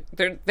they're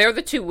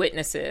the two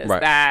witnesses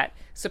Right. that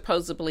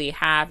supposedly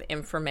have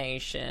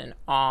information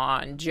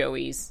on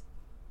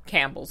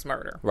Campbell's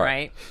murder.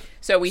 Right.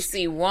 So we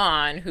see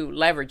one who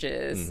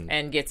leverages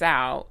and gets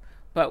out,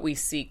 but we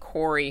see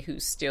Corey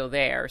who's still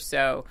there.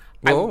 So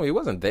Well, he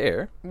wasn't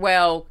there.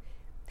 well,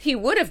 he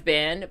would have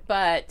been,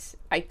 but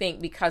I think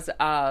because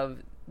of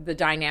the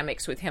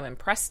dynamics with him and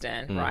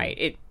Preston,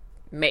 right,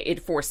 it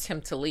forced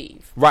him to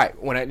leave. Right.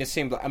 When it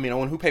seemed, I mean,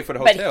 when who paid for the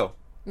hotel?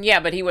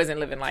 But he wasn't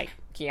living like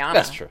Kiana.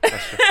 That's true.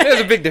 There's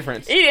a big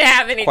difference. He didn't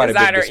have any Quite a big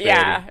designer.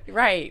 disparity. Yeah,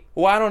 right.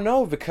 Well, I don't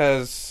know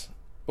because,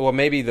 well,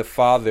 maybe the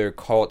father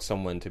called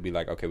someone to be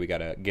like, okay, we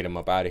gotta get him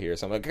up out of here or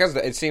something. Because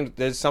it seems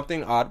there's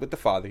something odd with the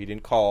father. He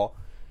didn't call.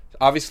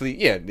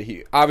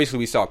 Obviously, obviously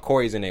we saw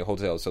Corey's in a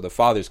hotel, so the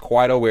father's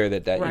quite aware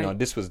that Right.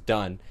 this was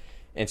done.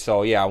 And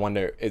so, I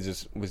wonder,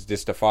 was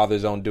this the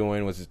father's own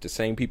doing? Was it the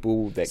same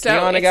people that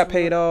Kiana got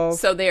paid off?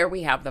 So there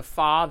we have the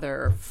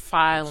father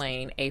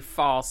filing a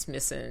false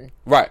missing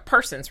Right.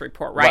 persons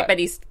report, right? Right. But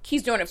he's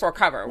doing it for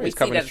cover. We he's see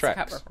covering that his it's a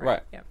tracks. cover,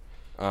 Right.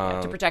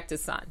 Yeah. To protect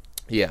his son.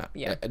 Yeah.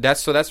 Yeah.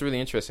 That's really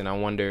interesting. I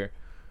wonder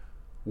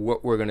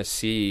what we're gonna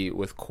see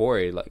with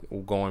Corey, like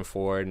going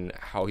forward, and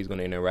how he's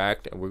gonna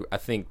interact. I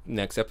think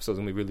next episode's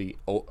gonna be really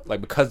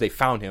because they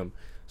found him.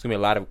 There's gonna be a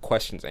lot of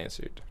questions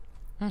answered.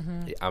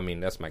 Mm-hmm. I mean,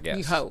 that's my guess.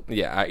 We hope.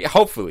 Yeah,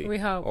 hopefully. We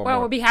hope. Or Well, more.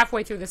 we'll be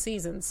halfway through the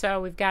season,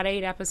 so we've got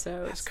 8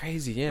 episodes. That's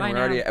crazy. Yeah, I we're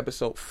already know. at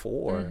episode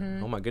 4.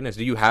 Oh my goodness.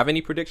 Do you have any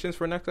predictions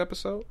for next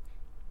episode?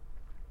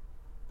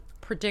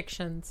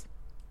 Predictions.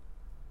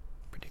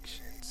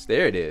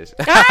 There it is.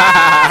 Just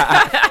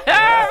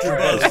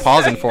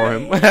pausing for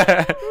him.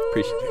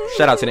 Appreciate it.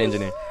 Shout out to the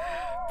engineer.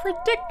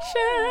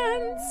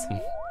 Predictions.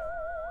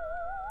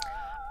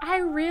 I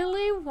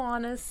really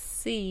want to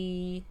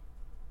see.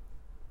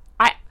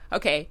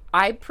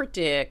 I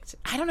predict.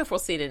 I don't know if we'll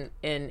see it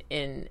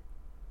in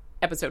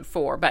episode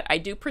 4, but I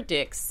do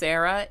predict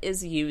Sarah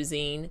is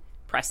using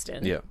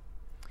Preston. Yeah.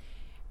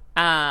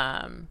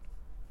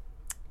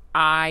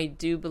 I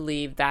do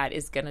believe that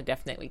is going to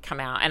definitely come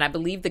out, and I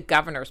believe the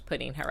governor's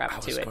putting her up I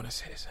to was it. going to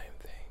say the same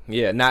thing.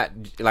 Yeah, not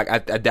like I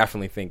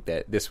definitely think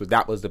that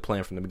that was the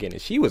plan from the beginning.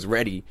 She was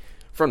ready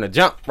from the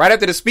jump, right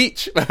after the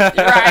speech.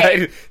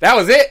 Right. That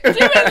was it. She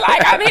was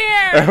like, "I'm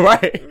here."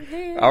 Right.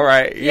 All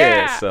right. Yeah.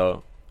 Yeah.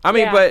 So I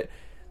mean, Yeah.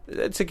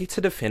 but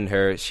to defend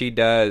her, she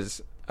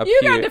does appear.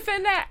 You gotta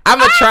defend that. I'm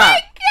gonna Oh try. my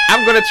God!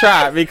 I'm gonna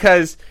try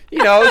because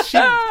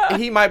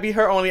he might be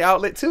her only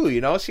outlet too.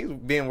 She's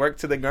being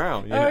worked to the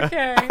ground. You know?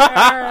 Okay. All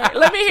right.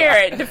 Let me hear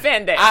it.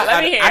 Defend it.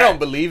 Let me hear I don't it.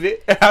 believe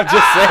it. I'm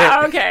just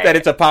saying okay. that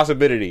it's a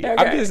possibility. I'm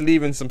Okay. just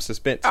leaving some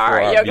suspense All for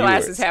right, our your viewers.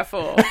 glasses half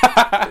full.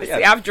 See,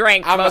 I've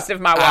drank most of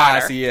my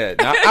water. See, yeah.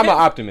 Now, I'm an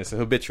optimist, a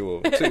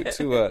habitual,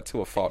 to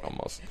a fault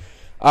almost.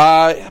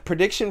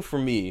 Prediction for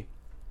me.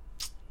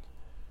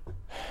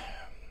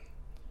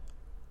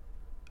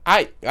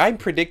 I'm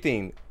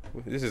predicting.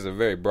 This is a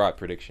very broad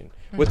prediction.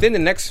 Within the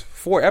next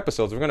 4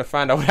 episodes, we're going to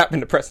find out what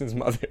happened to Preston's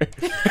mother.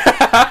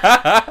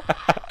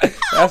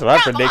 That's my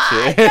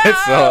prediction.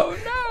 No,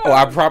 no.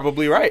 I'm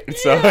probably right.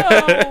 So,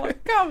 No,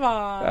 come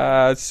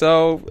on.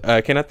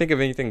 can I think of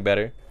anything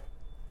better?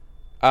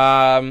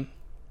 I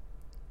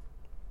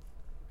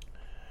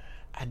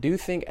do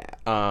think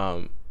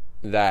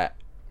that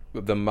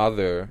the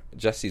mother,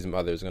 Jesse's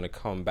mother, is going to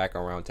come back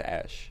around to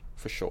Ash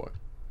for sure.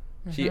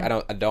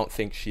 I don't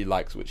think she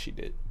likes what she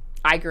did.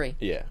 I agree.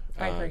 Yeah,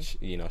 I agree.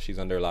 She's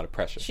under a lot of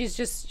pressure. She's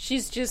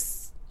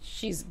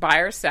by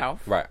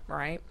herself.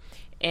 Right.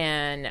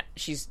 And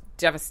she's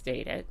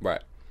devastated.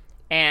 Right.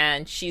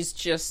 And she's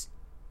just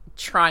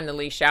trying to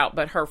leash out,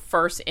 but her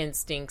first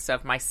instincts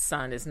of my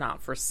son is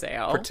not for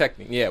sale.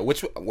 Protecting, yeah,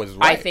 which was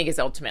right. I think is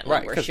ultimately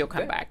Right, where 'cause she'll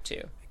come that- back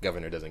to.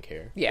 Governor doesn't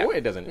care. Yeah. Well,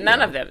 it doesn't.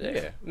 None of them do.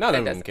 Yeah, none It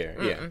of them doesn't. care.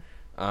 Yeah.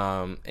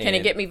 Can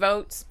it get me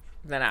votes?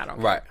 Then I don't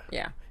care. Right.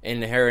 Yeah.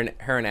 And her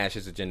and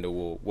Ash's agenda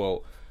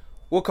will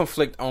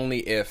conflict only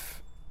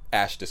if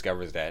Ash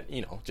discovers that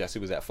Jesse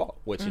was at fault,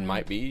 which it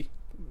might be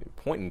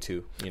pointing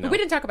to. We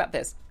didn't talk about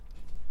this.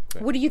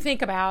 What do you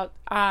think about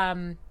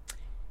the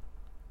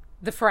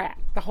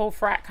whole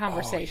frat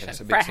conversation? Oh, yeah,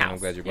 that's a big frat thing. house. I'm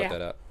glad you brought Yeah.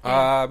 that up.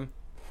 Yeah.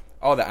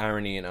 All the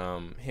irony in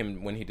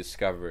him when he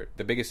discovered,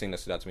 the biggest thing that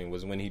stood out to me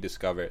was when he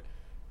discovered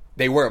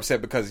they were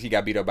upset because he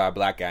got beat up by a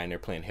black guy and they're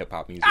playing hip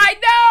hop music. I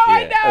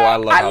know.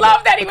 Oh, I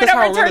love that he went because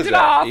over how and real turned is it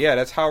that? off. Yeah,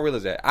 that's how real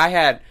is that. I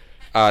had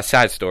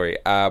side story.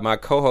 My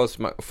co-host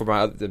for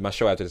my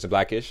show after this,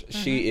 Blackish,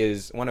 she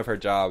is, one of her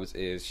jobs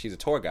is she's a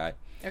tour guide.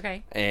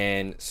 Okay.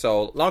 And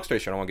so, long story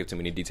short, I don't want to give too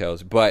many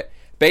details, but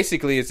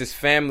basically it's this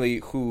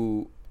family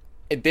who,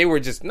 they were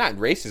just not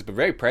racist, but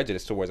very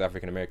prejudiced towards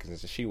African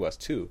Americans, and she was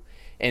too.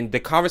 And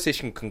the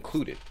conversation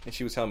concluded, and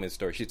she was telling me the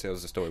story. She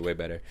tells the story way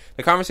better.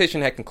 The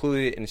conversation had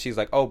concluded, and she's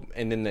like, oh,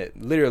 and then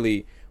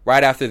literally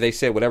right after they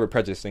said whatever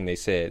prejudice thing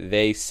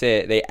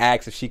they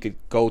asked if she could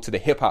go to the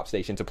hip hop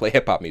station to play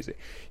hip hop music.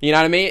 You know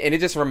what I mean? And it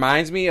just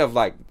reminds me of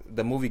like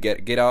the movie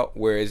Get Out,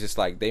 where it's just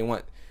like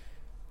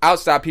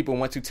outside people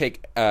want to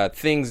take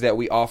things that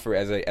we offer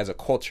as a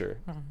culture,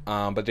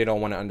 but they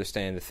don't want to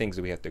understand the things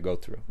that we have to go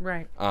through.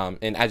 Right.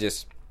 And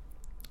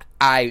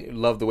I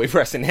love the way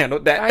Preston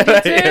handled that. I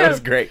do too. It was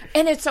great.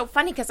 And it's so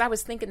funny because I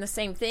was thinking the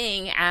same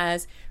thing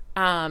as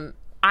I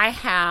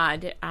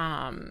had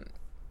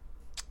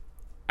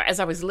as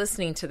I was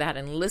listening to that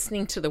and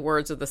listening to the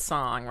words of the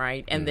song,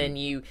 right? And then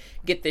you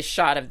get this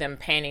shot of them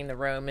panning the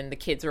room and the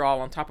kids are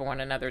all on top of one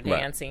another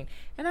dancing.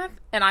 Right.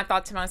 And I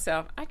thought to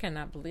myself, I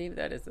cannot believe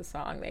that is the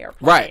song they are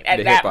playing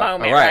at that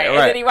moment. Right. And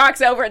then he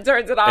walks over and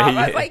turns it off.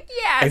 I was like,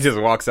 yes. And just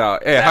walks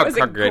out. Yeah, that was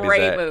a great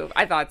great is that? move.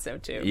 I thought so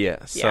too.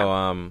 Yeah.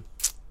 So,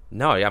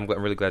 no, yeah, I'm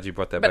really glad you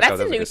brought that but back up.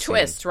 that's a That was new good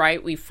twist, scene.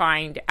 right? We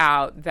find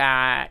out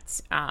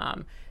that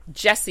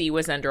Jesse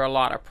was under a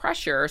lot of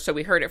pressure. So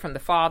we heard it from the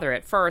father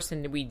at first,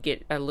 and we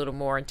get a little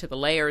more into the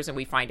layers, and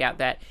we find out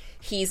that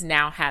he's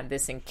now had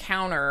this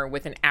encounter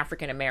with an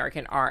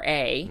African-American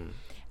RA,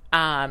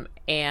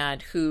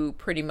 and who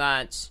pretty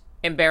much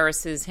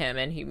embarrasses him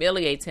and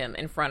humiliates him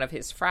in front of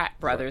his frat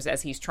brothers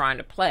as he's trying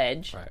to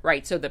pledge,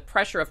 right? So the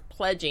pressure of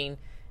pledging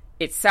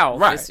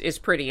itself is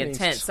pretty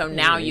intense. So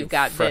now you've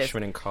got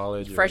freshman in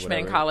college,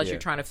 you're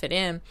trying to fit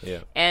in,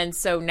 and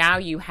so now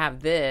you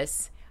have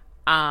this,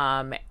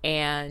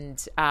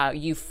 and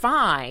you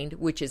find,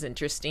 which is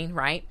interesting,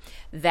 right,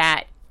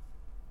 that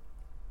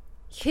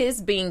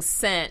his being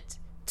sent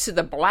to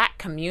the black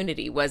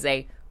community was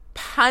a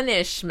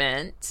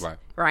punishment,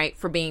 right,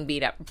 for being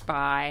beat up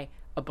by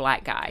a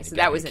black guy. So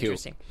that was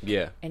interesting.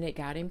 Yeah, and it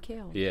got him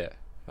killed. Yeah.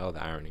 Oh,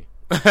 the irony.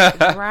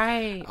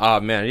 Right. Oh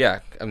man, yeah.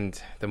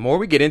 The more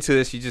we get into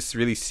this, you just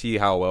really see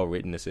how well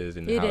written this is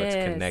and how it's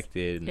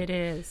connected. It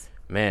is.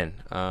 Man,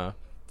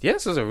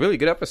 this was a really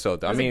good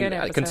episode. I mean,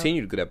 a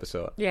continued good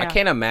episode. Yeah. I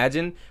can't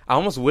imagine. I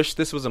almost wish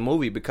this was a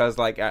movie because,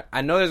 like,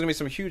 I know there's gonna be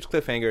some huge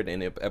cliffhanger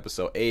in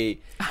episode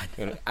 8.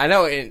 I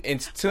know, and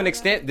to an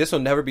extent, this will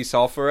never be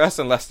solved for us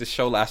unless this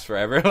show lasts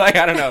forever. Like,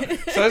 I don't know.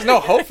 So there's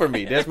no hope for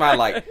me. There's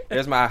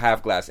my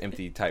half glass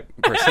empty type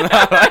person.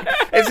 Like,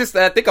 it's just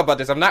that I think about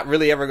this. I'm not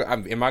really ever.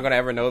 Am I gonna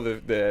ever know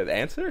the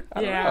answer?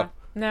 I don't know.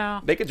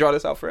 No. They could draw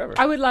this out forever.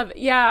 I would love it.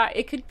 Yeah,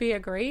 it could be a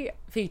great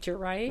feature,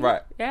 right?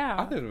 Right. Yeah.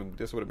 I think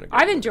this would have been a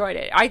great I've movie. enjoyed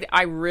it.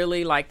 I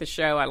really like the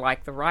show. I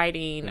like the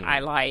writing.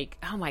 I like,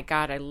 oh my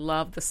God, I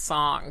love the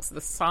songs.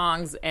 The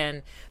songs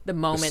and the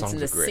moments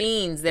and the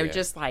scenes. They're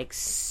just like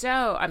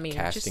so, I mean.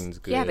 Casting's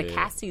good. Yeah, the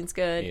casting's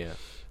good.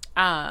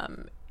 Yeah.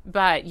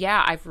 But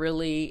yeah, I've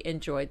really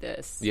enjoyed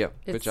this. Yeah,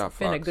 good job, Fox. It's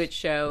been a good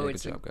show. Yeah,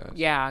 good job, guys.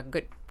 Yeah,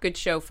 good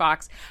show,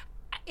 Fox.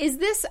 Is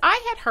this, I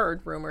had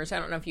heard rumors, I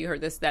don't know if you heard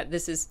this, that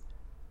this is,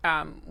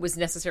 was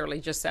necessarily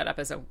just set up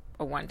as a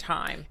one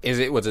time. Was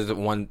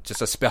it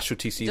just a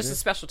specialty season? Just a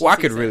specialty Well, I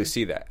could season. really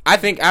see that. I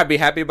think I'd be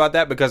happy about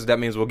that because that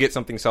means we'll get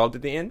something solved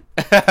at the end.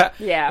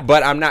 Yeah.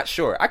 But I'm not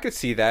sure. I could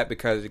see that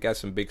because you got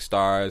some big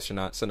stars.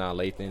 Sanaa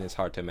Lathan. It's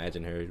hard to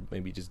imagine her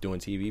maybe just doing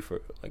TV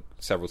for like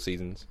several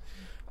seasons.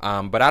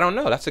 But I don't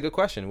know. That's a good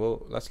question.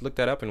 Let's look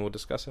that up and we'll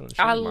discuss it on the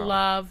show I tomorrow.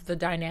 love the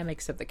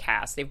dynamics of the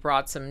cast. They've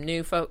brought some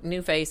new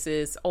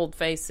faces, old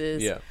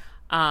faces. Yeah.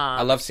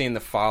 I love seeing the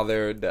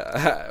father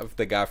of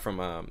the guy from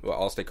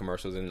Allstate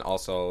commercials and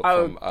also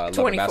from Love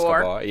 24. and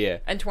Basketball. Yeah.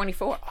 And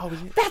 24. Oh,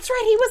 that's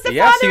right. He was the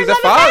Yes, father. he was of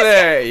a Love and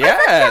father.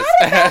 Yes.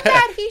 I forgot about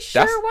that. He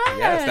sure was.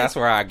 Yes, that's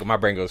where my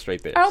brain goes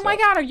straight there. Oh so. my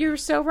God, you're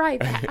so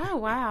right. Oh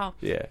wow.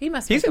 Yeah. He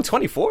must. He's in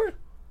 24.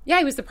 Yeah,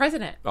 he was the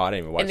president. Oh, I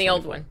didn't even watch in the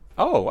old 24. one.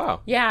 Oh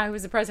wow. Yeah, he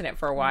was the president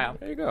for a while.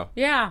 There you go.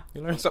 Yeah.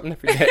 You learn something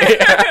every day.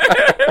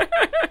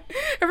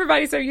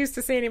 Everybody's so used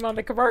to seeing him on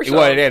the commercial.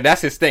 Well, yeah,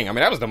 that's his thing. I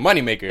mean, that was the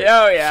moneymaker.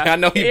 Oh yeah, I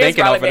know he's he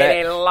banking off of that.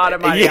 Made a lot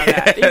of money on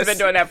that. He's Yes. been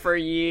doing that for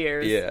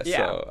years. Yeah.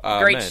 So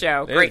great man,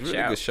 show. it Great was a show.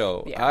 really good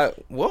show. Yeah.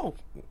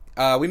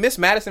 We missed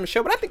Madison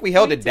Michelle, but I think we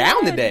held it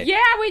down today. Yeah,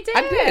 we did.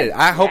 I did.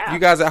 I hope you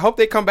guys. I hope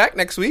they come back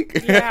next week.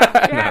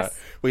 Yeah, yes.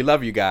 We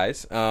love you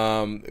guys.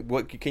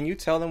 What can you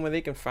tell them where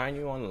they can find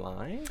you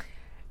online?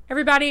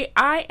 Everybody,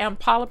 I am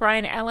Paula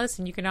Bryant Ellis,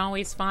 and you can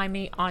always find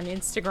me on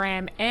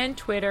Instagram and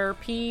Twitter,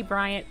 P.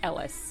 Bryant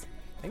Ellis.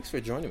 Thanks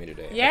for joining me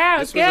today. Yeah, it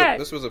was good.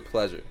 This was a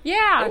pleasure.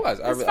 Yeah, it was.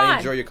 I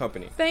enjoy your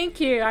company.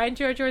 Thank you. I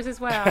enjoyed yours as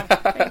well.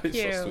 Thank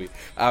you. So sweet.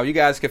 You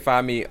guys can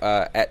find me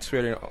at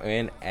Twitter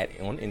and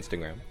on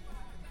Instagram.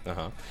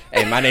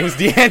 And my name is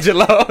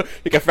D'Angelo.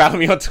 You can follow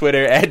me on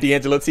Twitter at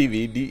D'Angelo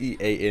TV,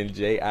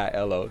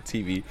 DEANJILO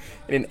TV,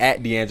 and then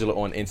at D'Angelo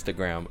on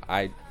Instagram.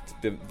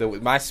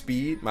 With my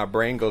speed, my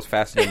brain goes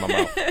faster than my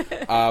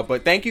mouth.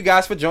 But thank you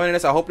guys for joining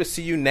us. I hope to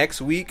see you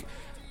next week.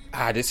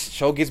 This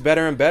show gets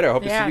better and better. I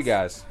hope to see you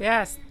guys.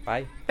 Yes.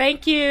 Bye.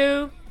 Thank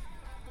you.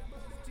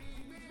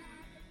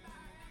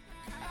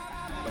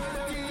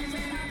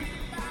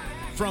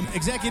 From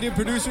executive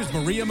producers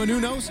Maria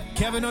Menounos,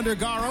 Kevin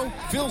Undergaro,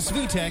 Phil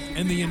Svitek,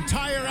 and the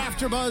entire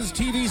AfterBuzz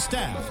TV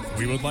staff,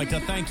 we would like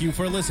to thank you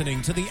for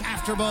listening to the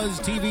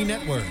AfterBuzz TV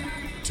network.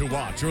 To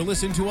watch or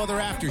listen to other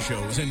after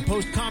shows and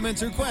post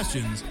comments or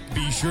questions,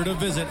 be sure to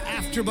visit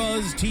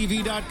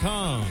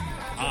AfterBuzzTV.com.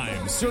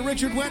 I'm Sir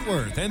Richard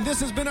Wentworth, and this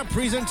has been a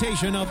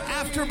presentation of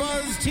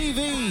AfterBuzz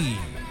TV.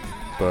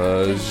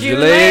 Buzz you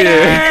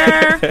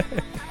later.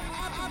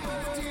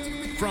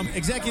 From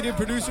executive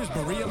producers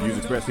Maria The views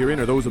expressed herein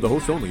are those of the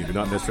host only and do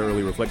not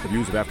necessarily reflect the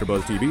views of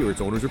AfterBuzz TV or its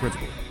owners or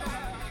principals.